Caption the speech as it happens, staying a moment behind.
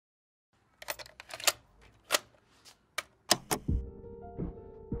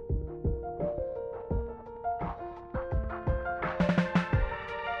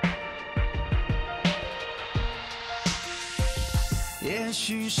也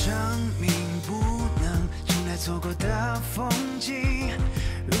许生命不能重来错过的风景，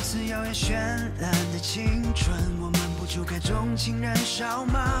如此遥远绚烂的青春，我们不就该钟情燃烧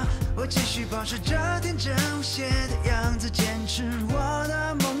吗？我继续保持着天真无邪的样子，坚持我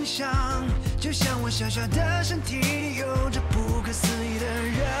的梦想，就像我小小的身体里有着不可思议的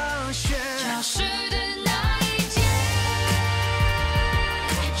热血。教室的那一间，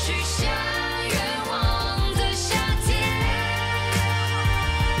许下愿望的夏天，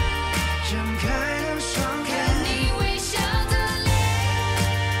睁开了双眼，看你微笑的脸，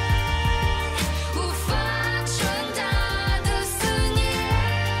无法传达的思念，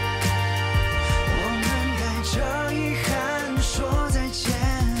我们带着遗憾说再见。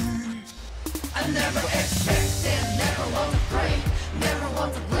I never expected, never want to pray, never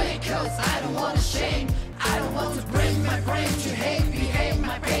want to break, cause I don't want to shame. I don't want to break my brain to hate, behave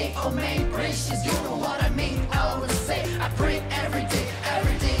my pain. Oh, my precious, you know what I mean. I always say, I pray every day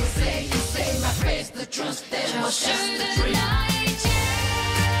you say my face, the truth, that was just a dream.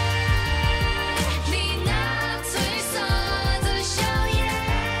 你那褪色的笑颜，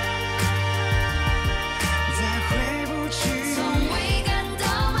再回不去，从未感到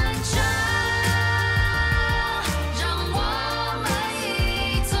漫长，让我们一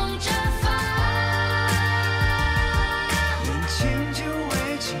同绽放，年轻就为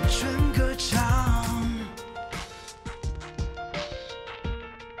青春歌唱。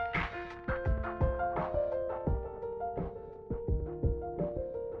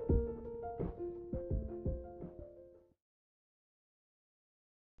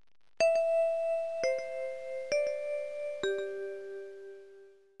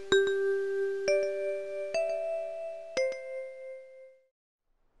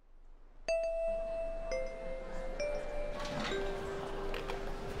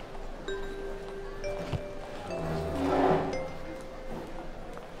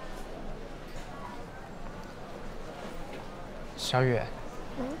小雨，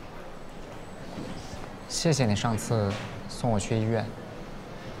谢谢你上次送我去医院。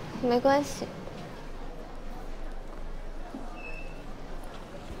没关系。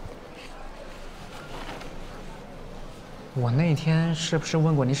我那天是不是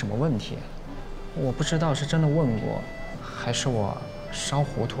问过你什么问题？我不知道是真的问过，还是我烧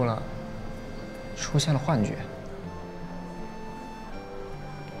糊涂了，出现了幻觉。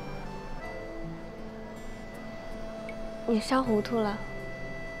你烧糊涂了，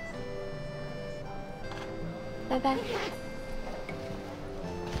拜拜。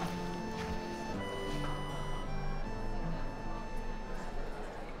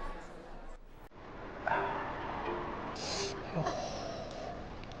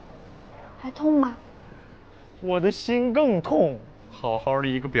还痛吗？我的心更痛。好好的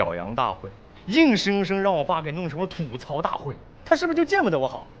一个表扬大会，硬生生让我爸给弄成了吐槽大会，他是不是就见不得我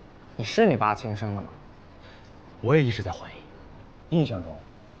好？你是你爸亲生的吗？我也一直在怀疑，印象中，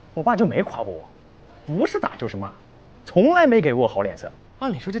我爸就没夸过我，不是打就是骂，从来没给过我好脸色。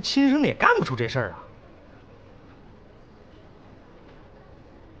按理说这亲生的也干不出这事儿啊。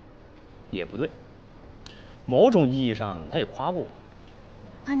也不对，某种意义上他也夸过我。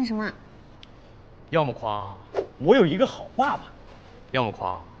夸你什么？要么夸我有一个好爸爸，要么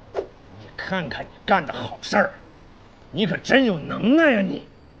夸你看看你干的好事儿，你可真有能耐呀你，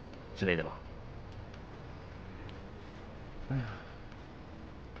之类的吧。哎呀，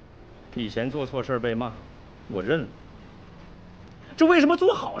以前做错事被骂，我认了。这为什么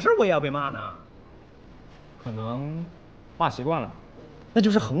做好事我也要被骂呢？可能骂习惯了，那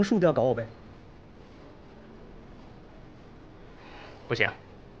就是横竖都要搞我呗。不行，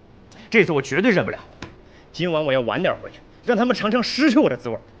这次我绝对忍不了。今晚我要晚点回去，让他们尝尝失去我的滋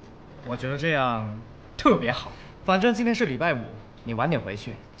味。我觉得这样特别好。反正今天是礼拜五，你晚点回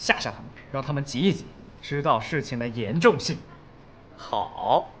去吓吓他们，让他们急一急，知道事情的严重性。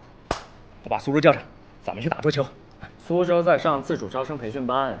好，我把苏州叫上，咱们去打桌球。苏州在上自主招生培训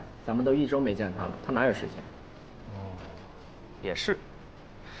班，咱们都1周没见他了，他哪有时间？哦，也是。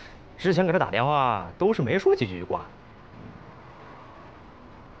之前给他打电话都是没说几句就挂了。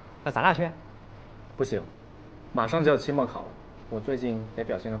那咱俩去？不行，马上就要期末考了，我最近得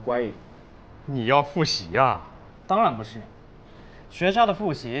表现得乖一点。你要复习呀？当然不是，学校的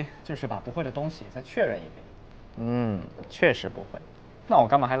复习就是把不会的东西再确认一遍。确实不会。那我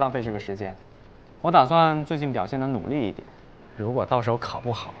干嘛还浪费这个时间？我打算最近表现得努力一点，如果到时候考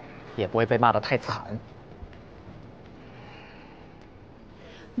不好，也不会被骂得太惨。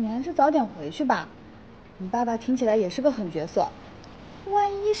你还是早点回去吧，你爸爸听起来也是个狠角色，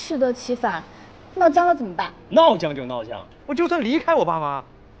万一适得其反，闹僵了怎么办？闹僵就闹僵，我就算离开我爸妈，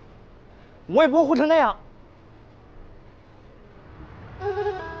我也不会活成那样。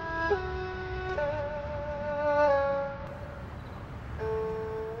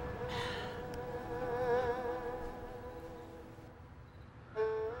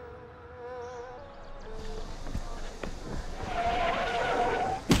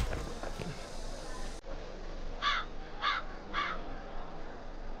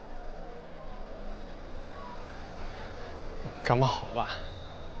感冒好了吧？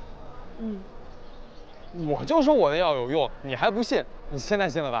嗯。我就说我的药有用，你还不信？你现在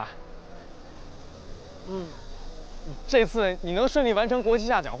信了吧？嗯。这次你能顺利完成国际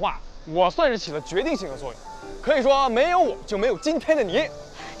下讲话，我算是起了决定性的作用。可以说，没有我就没有今天的你。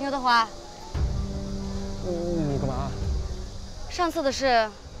刘德华，你干嘛？上次的事，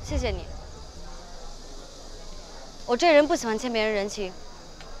谢谢你。我这人不喜欢欠别人人情。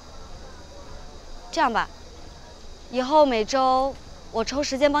这样吧，以后每周我抽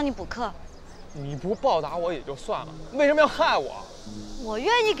时间帮你补课。你不报答我也就算了，为什么要害我？我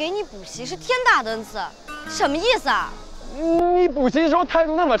愿意给你补习是天大的恩赐，什么意思啊？你补习的时候态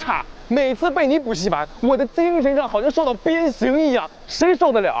度那么差，每次被你补习完，我的精神上好像受到鞭刑一样，谁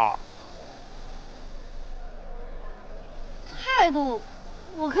受得了？态度，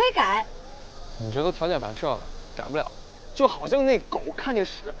我可以改。你这都条件反射了，改不了，就好像那狗看见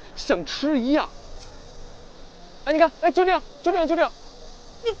屎想吃一样。哎，你看，哎，就这样，就这样，就这样。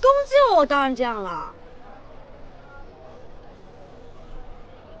你攻击我，我当然这样了。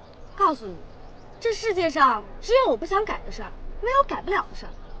告诉你，这世界上只有我不想改的事儿，没有改不了的事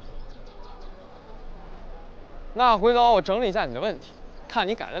儿。那回头我整理一下你的问题，看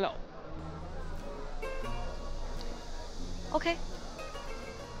你改得了吗 OK。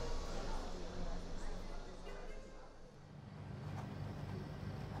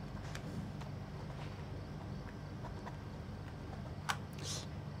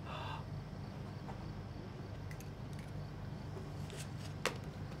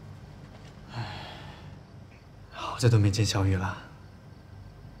好久都没见小雨了，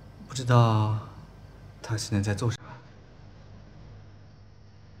不知道她现在在做什么。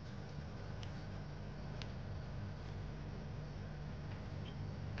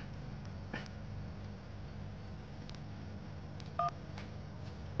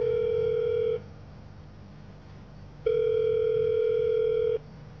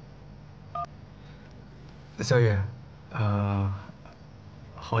小雨，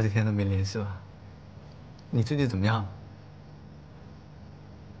好几天都没联系了，你最近怎么样？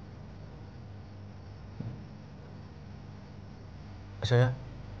小雨，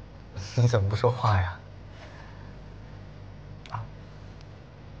你怎么不说话呀？啊？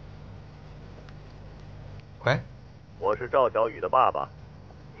喂？我是赵小雨的爸爸，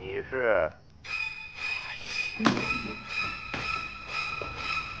你是？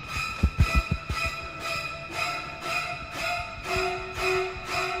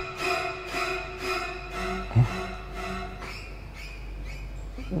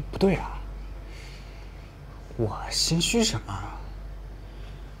不对啊，我心虚什么？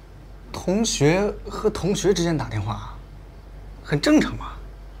同学和同学之间打电话，很正常嘛。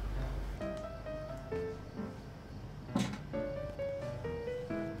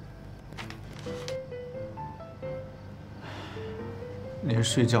连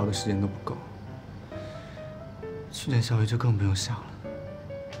睡觉的时间都不够，去见小雨就更不用想了。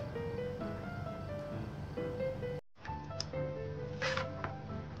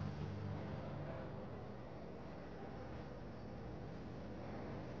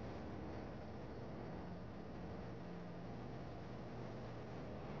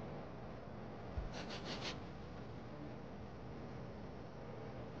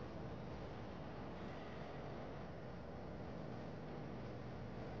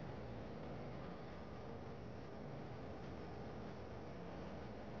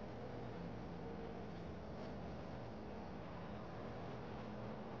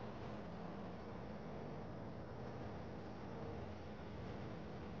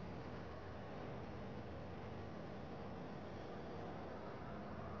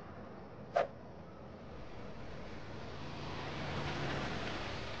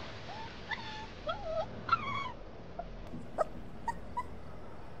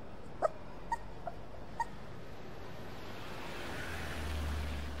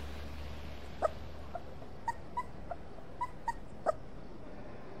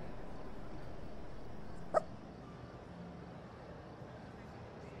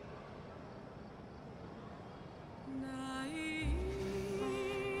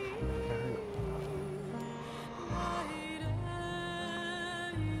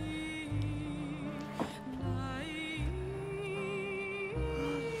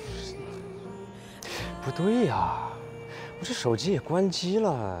不对呀，我这手机也关机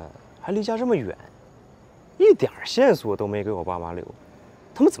了，还离家这么远，一点线索都没给我爸妈留，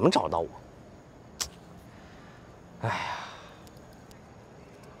他们怎么找到我？哎呀，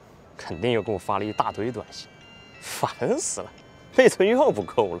肯定又给我发了一大堆短信，烦死了，内存又不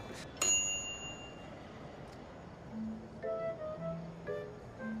够了。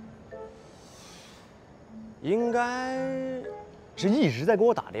应该是一直在给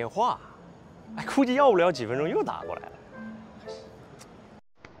我打电话，哎，估计要不了几分钟又打过来了。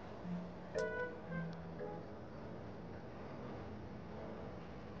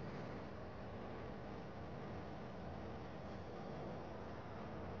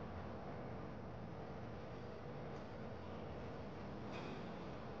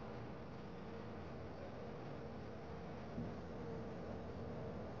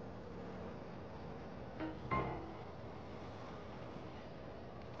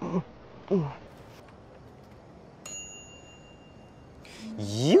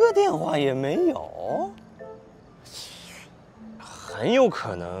一个电话也没有，很有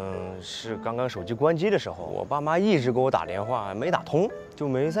可能是刚刚手机关机的时候，我爸妈一直给我打电话没打通，就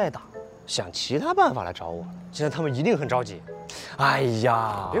没再打，想其他办法来找我了。现在他们一定很着急。哎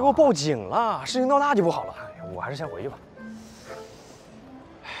呀，别给我报警了，事情闹大就不好了。哎，我还是先回去吧。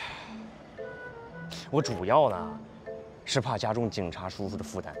我主要呢是怕加重警察叔叔的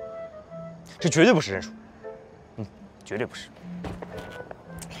负担，这绝对不是认输，绝对不是。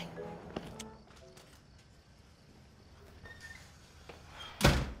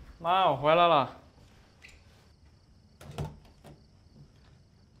妈，我回来了。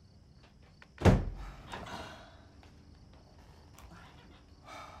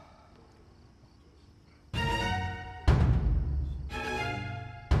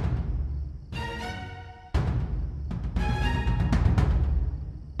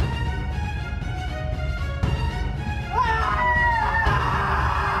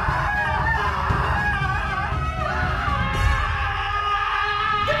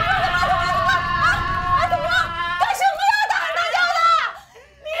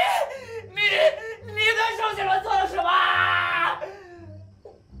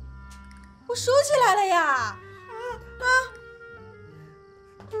我收起来了呀！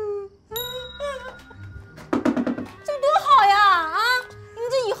这多好呀！啊，你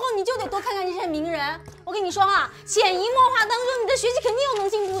这以后你就得多看看这些名人。我跟你说啊，潜移默化当中，你的学习肯定有能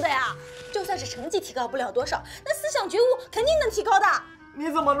进步的呀。就算是成绩提高不了多少，那思想觉悟肯定能提高的。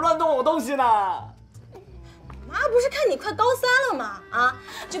你怎么乱动我东西呢？妈不是看你快高3了吗？啊，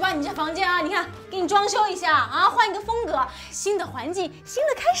就把你这房间啊，你看给你装修一下啊，换一个风格，新的环境，新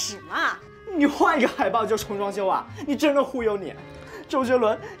的开始嘛。你换一个海报就重装修啊？你真的忽悠你！周杰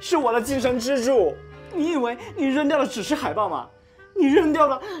伦是我的精神支柱，你以为你扔掉的只是海报吗？你扔掉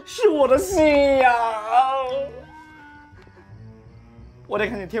的是我的信仰。我得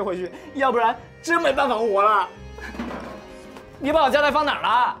赶紧贴回去，要不然真没办法活了。你把我胶带放哪儿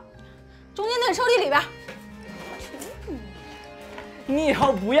了？中间那个抽屉里边。你以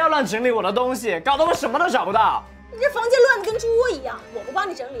后不要乱整理我的东西，搞得我什么都找不到。你这房间乱得跟猪窝一样，我不帮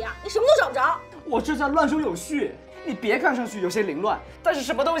你整理啊，你什么都找不着。我这叫乱中有序，你别看上去有些凌乱，但是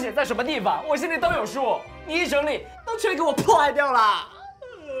什么东西在什么地方，我心里都有数。你一整理，都全给我破坏掉了。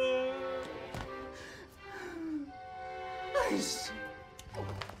哎呀！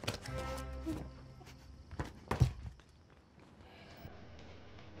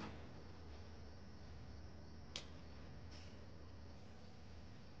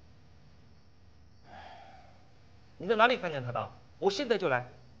你在哪里看见他的？我现在就来。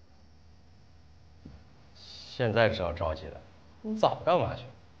现在知道着急了，你早干嘛去？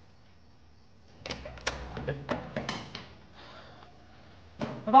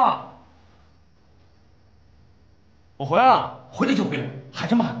爸爸，我回来了，回来就回来，还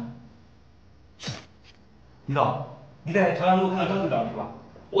这么喊。李导，你在朝阳路看到张队长是吧？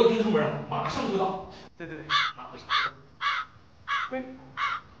我已经出门了，马上就到。对，马上。喂。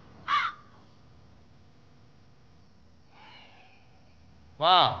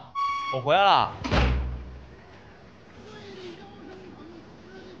妈，我回来了。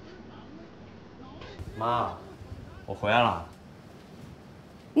妈，我回来了。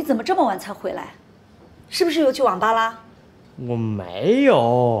你怎么这么晚才回来？是不是又去网吧啦？我没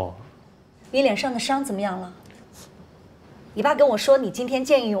有。你脸上的伤怎么样了？你爸跟我说你今天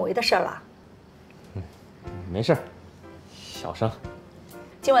见义勇为的事儿了。没事，小伤。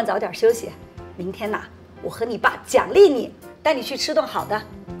今晚早点休息，明天呐，我和你爸奖励你，带你去吃顿好的，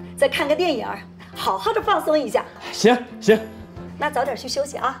再看个电影，好好的放松一下。行，那早点去休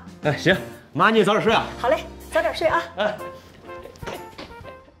息啊。哎，行，妈你也早点睡啊。好嘞，早点睡啊。哎。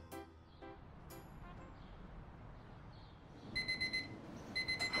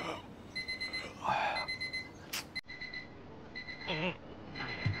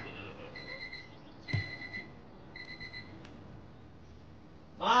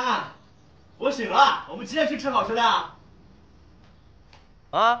妈，我醒了，我们今天去吃好吃的。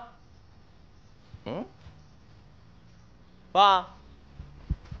啊？爸，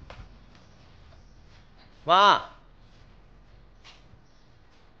妈，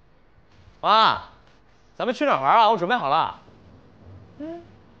妈，咱们去哪儿玩啊？我准备好了。人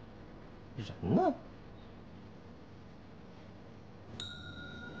呢？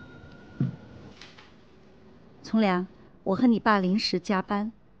从良，我和你爸临时加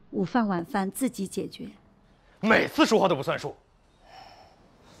班，午饭晚饭自己解决。每次说话都不算数，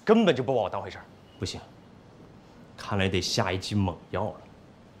根本就不把我当回事儿。不行，看来得下一剂猛药了，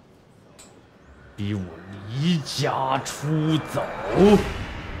逼我离家出走。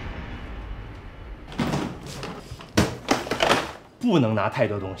不能拿太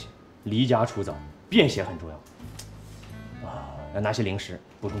多东西，离家出走，便携很重要。要拿些零食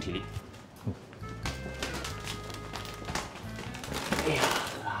补充体力。哎呀，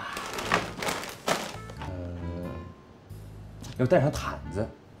要带上毯子，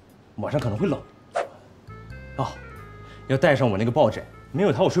晚上可能会冷。哦，要带上我那个抱枕，没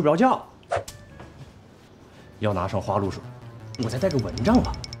有它我睡不着觉。要拿上花露水，我再带个蚊帐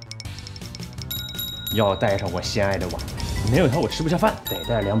吧。要带上我心爱的碗，没有它我吃不下饭。得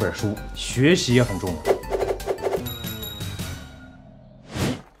带2本书，学习也很重要。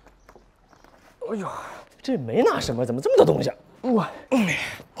哎呦，这没拿什么，怎么这么多东西啊？我，哎呀，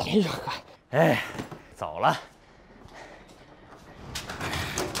哎，走了。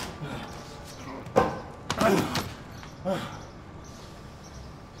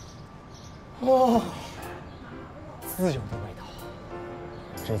哦，自由的味道。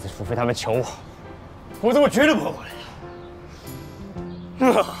这次除非他们求我，否则我绝对不会回来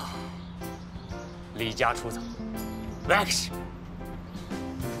的。离家出走 ，Max。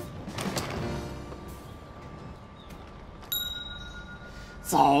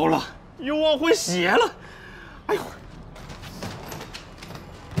糟了，又忘换鞋了。哎呦！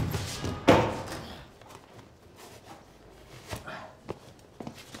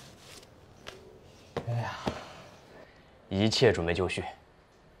哎呀，一切准备就绪，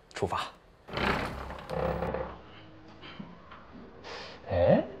出发。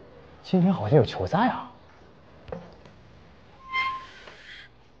哎，今天好像有球赛啊，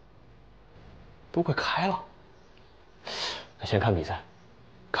都快开了。那先看比赛。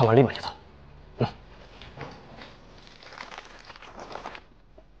看完立马就走。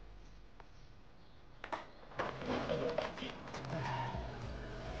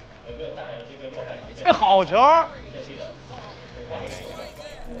哎，好球！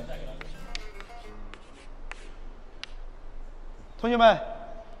同学们，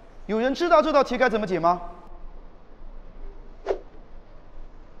有人知道这道题该怎么解吗？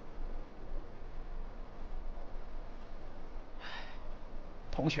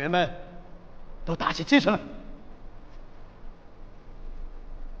同学们，都打起精神来！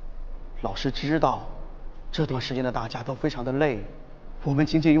老师知道，这段时间的大家都非常的累，我们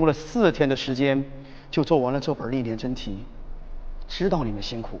仅仅用了4天的时间就做完了这本历年真题，知道你们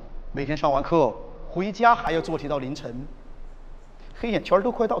辛苦，每天上完课回家还要做题到凌晨，黑眼圈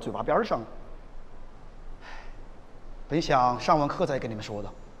都快到嘴巴边上了。本想上完课再跟你们说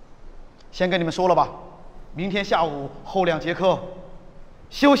的，先跟你们说了吧，明天下午后2节课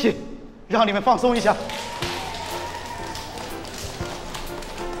休息，让你们放松一下。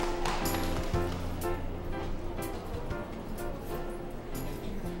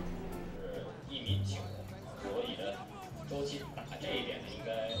1.9米，所以呢，周琦打这一点呢，应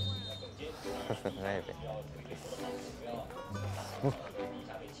该更接近。那边。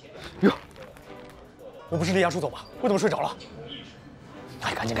哟，我不是离家出走吧？我怎么睡着了？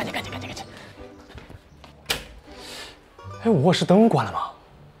哎，赶紧！哎，我卧室灯关了吗？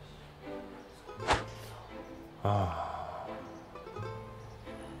啊，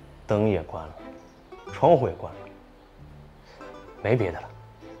灯也关了，窗户也关了，没别的了，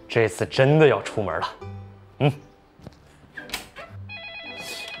这次真的要出门了。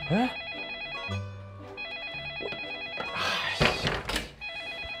哎，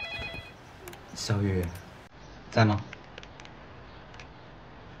小雨，在吗？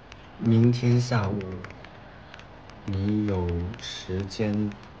明天下午你有时间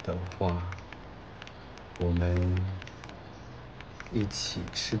的话，我们一起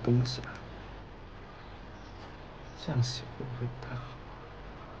吃东西吧。这样写会不会不太好？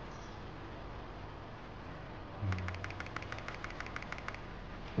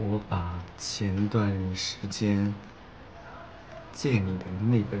我把前段时间借你的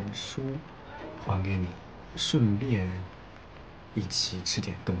那本书还给你，顺便一起吃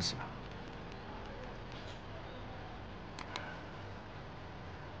点东西吧。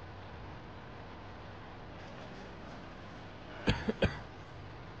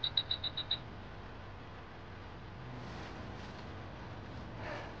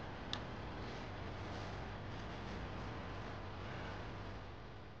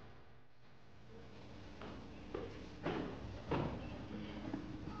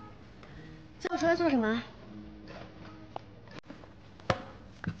叫我出来做什么？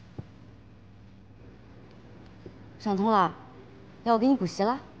想通了，要我给你补习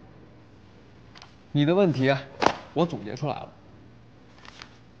了？你的问题我总结出来了。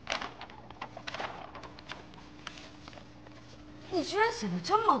你居然写了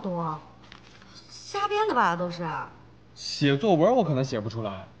这么多，瞎编的吧？都是。写作文我可能写不出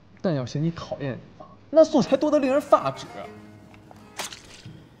来，但要写你讨厌的地方，那素材多得令人发指。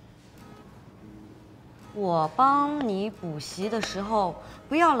我帮你补习的时候，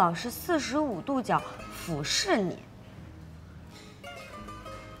不要老是45度角俯视你。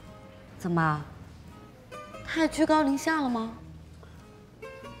怎么？太居高临下了吗？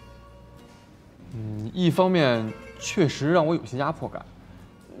一方面确实让我有些压迫感，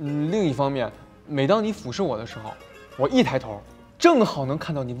另一方面，每当你俯视我的时候，我一抬头，正好能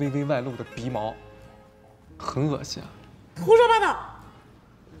看到你微微外露的鼻毛，很恶心啊！胡说八道！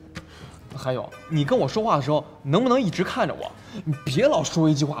还有，你跟我说话的时候，能不能一直看着我？你别老说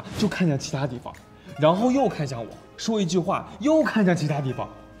一句话就看向其他地方，然后又看向我，说一句话又看向其他地方，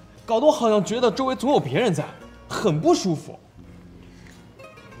搞得我好像觉得周围总有别人在，很不舒服。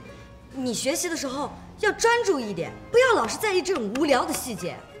你学习的时候要专注一点，不要老是在意这种无聊的细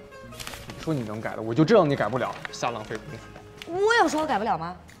节。你说你能改的，我就知道你改不了，瞎浪费功夫。我有说我改不了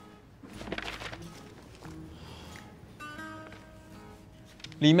吗？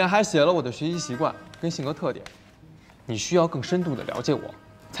里面还写了我的学习习惯跟性格特点，你需要更深度的了解我，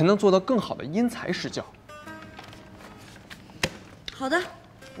才能做到更好的因材施教。好的，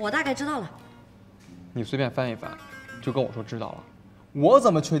我大概知道了。你随便翻一翻，就跟我说知道了，我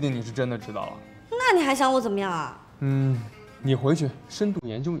怎么确定你是真的知道了？那你还想我怎么样啊？你回去深度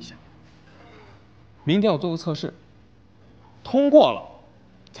研究一下。明天我做个测试，通过了，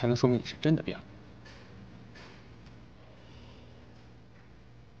才能说明你是真的变了。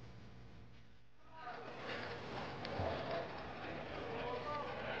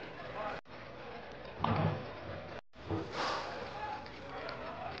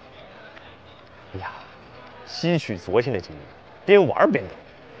哎呀，吸取昨天的经验，边玩边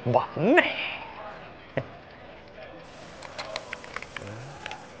懂，完美。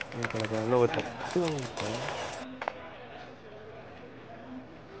那个露头，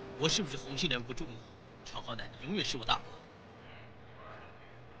我是不是红心连不住呢？常好歹永远是我大哥。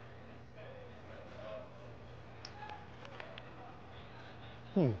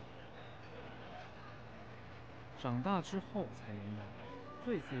长大之后才明白，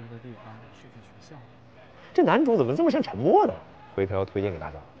最自由的地方是在学校。这男主怎么这么像沉默呢？回头要推荐给大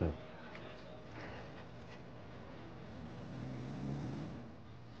家。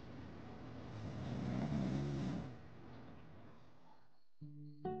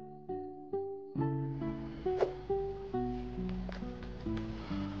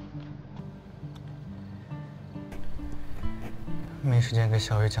没时间给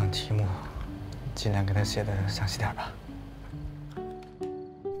小雨讲题目，尽量给他写的详细点吧。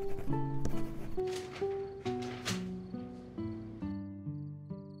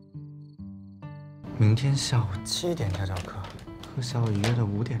明天下午7点家教课，和小雨约的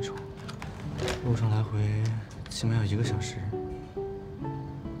5点钟，路上来回起码要1个小时，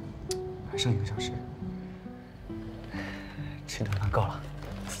还剩1个小时，吃顿饭够了。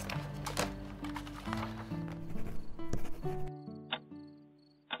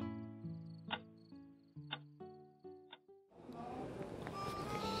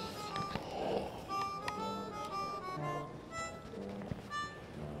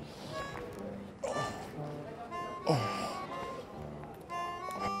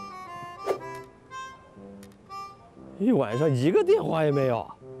一晚上1个电话也没有。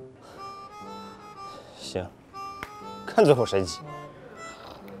行，看最后谁急。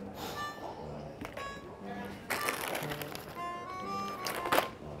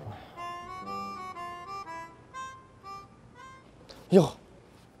哟，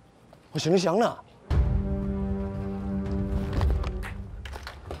我行李箱呢？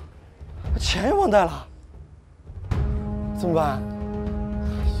钱也忘带了，怎么办？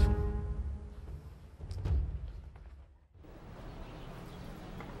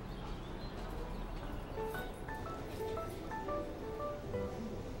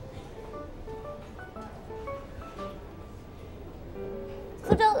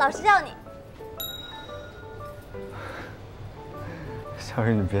苏州，老师叫你。小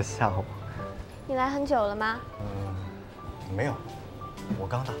雨，你别吓我。你来很久了吗？没有，我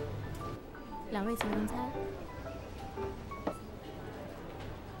刚到。2位请用餐。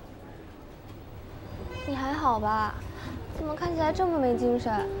你还好吧？怎么看起来这么没精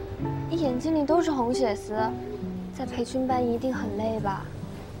神？眼睛里都是红血丝，在培训班一定很累吧？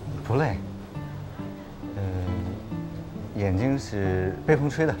不累，眼睛是被风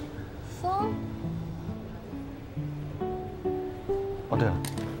吹的。风？哦，对了，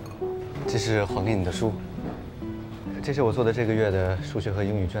这是还给你的书，这是我做的这个月的数学和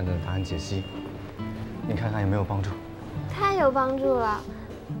英语卷的答案解析，你看看有没有帮助？太有帮助了。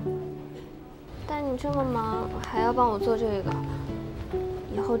但你这么忙，还要帮我做这个，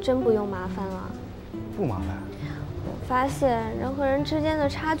以后真不用麻烦了。不麻烦。我发现人和人之间的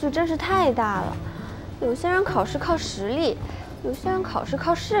差距真是太大了。有些人考试靠实力，有些人考试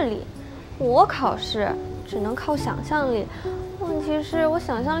靠视力，我考试只能靠想象力。问题是我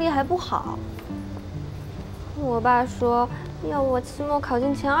想象力还不好。我爸说要我期末考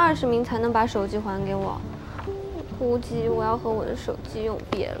进前20名才能把手机还给我，估计我要和我的手机永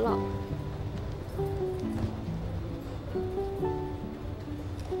别了。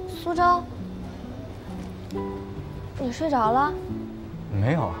苏州，你睡着了？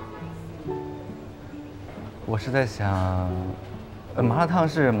没有。我是在想，麻辣烫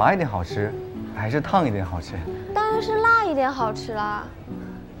是麻一点好吃，还是烫一点好吃？当然是辣一点好吃啦。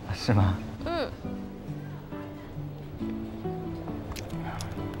是吗？嗯。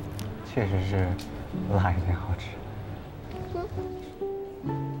确实是辣一点好吃。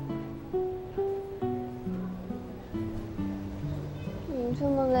你这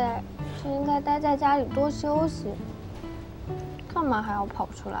么累，是应该待在家里多休息，干嘛还要跑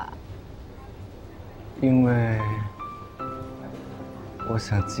出来？因为我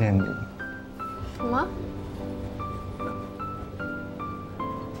想见你。什么？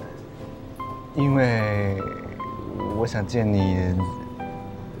因为我想见你，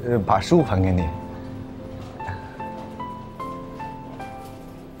把书还给你。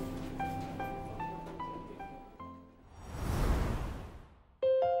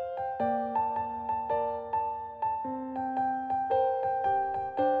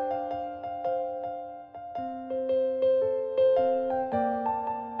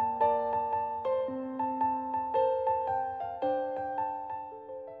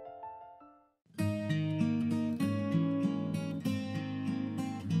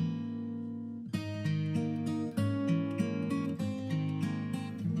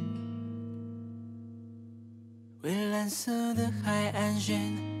蔚蓝色的海岸线，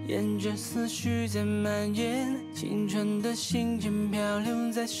沿着思绪在蔓延，青春的信件漂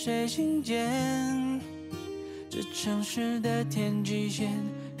流在水晶间。这城市的天际线，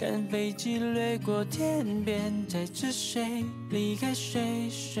看飞机掠过天边，载着谁离开谁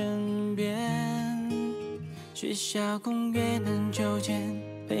身边。学校公园很秋千，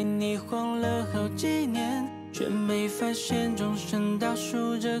陪你晃了好几年，却没发现钟声倒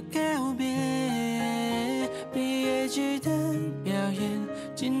数着告别。毕业季的表演，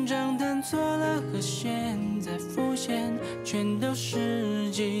紧张弹错了和弦，再浮现，全都十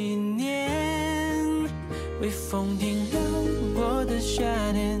几年。微风停留过的夏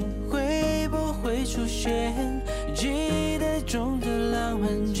天，会不会出现记忆中的浪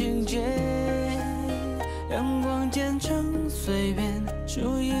漫情节？阳光渐成碎片，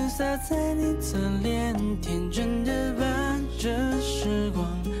树影洒在你侧脸，天真的把这时光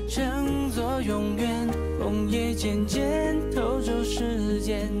称作永远。枫叶渐渐偷走时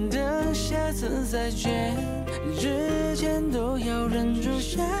间，等下次再见之前都要忍住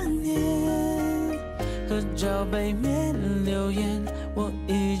想念。合照背面留言，我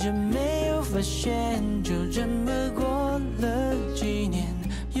一直没有发现，就这么过了几年，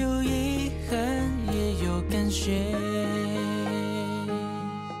有遗憾也有感谢。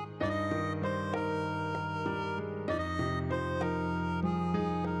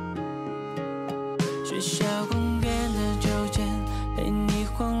学校公园的秋千，陪你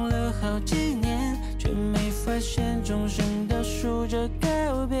晃了好几年，却没发现钟声倒数着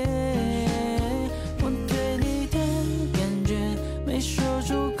告别。我对你的感觉，没说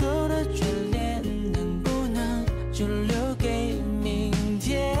出口的眷恋，能不能就留给明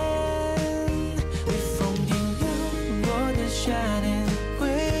天？微风停留过的夏天，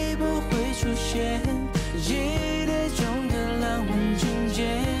会不会出现记忆中的浪漫情节？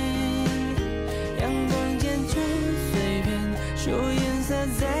树影洒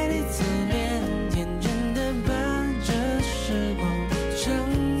在你侧脸，天真的把这时光称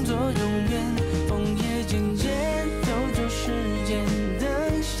作永远。枫叶渐渐偷走时间，等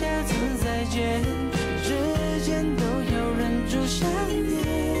下次再见之前都要忍住想念。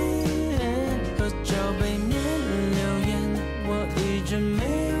合照背面留言，我一直没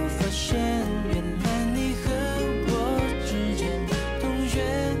有发现，原来你和我之间同学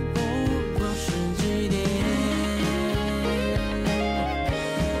不过是几点。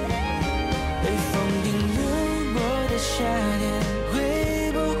夏天会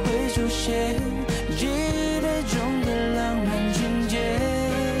不会出现记忆中的浪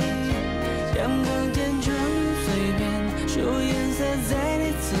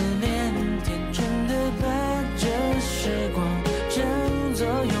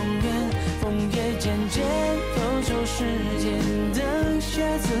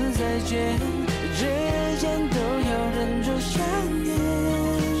间。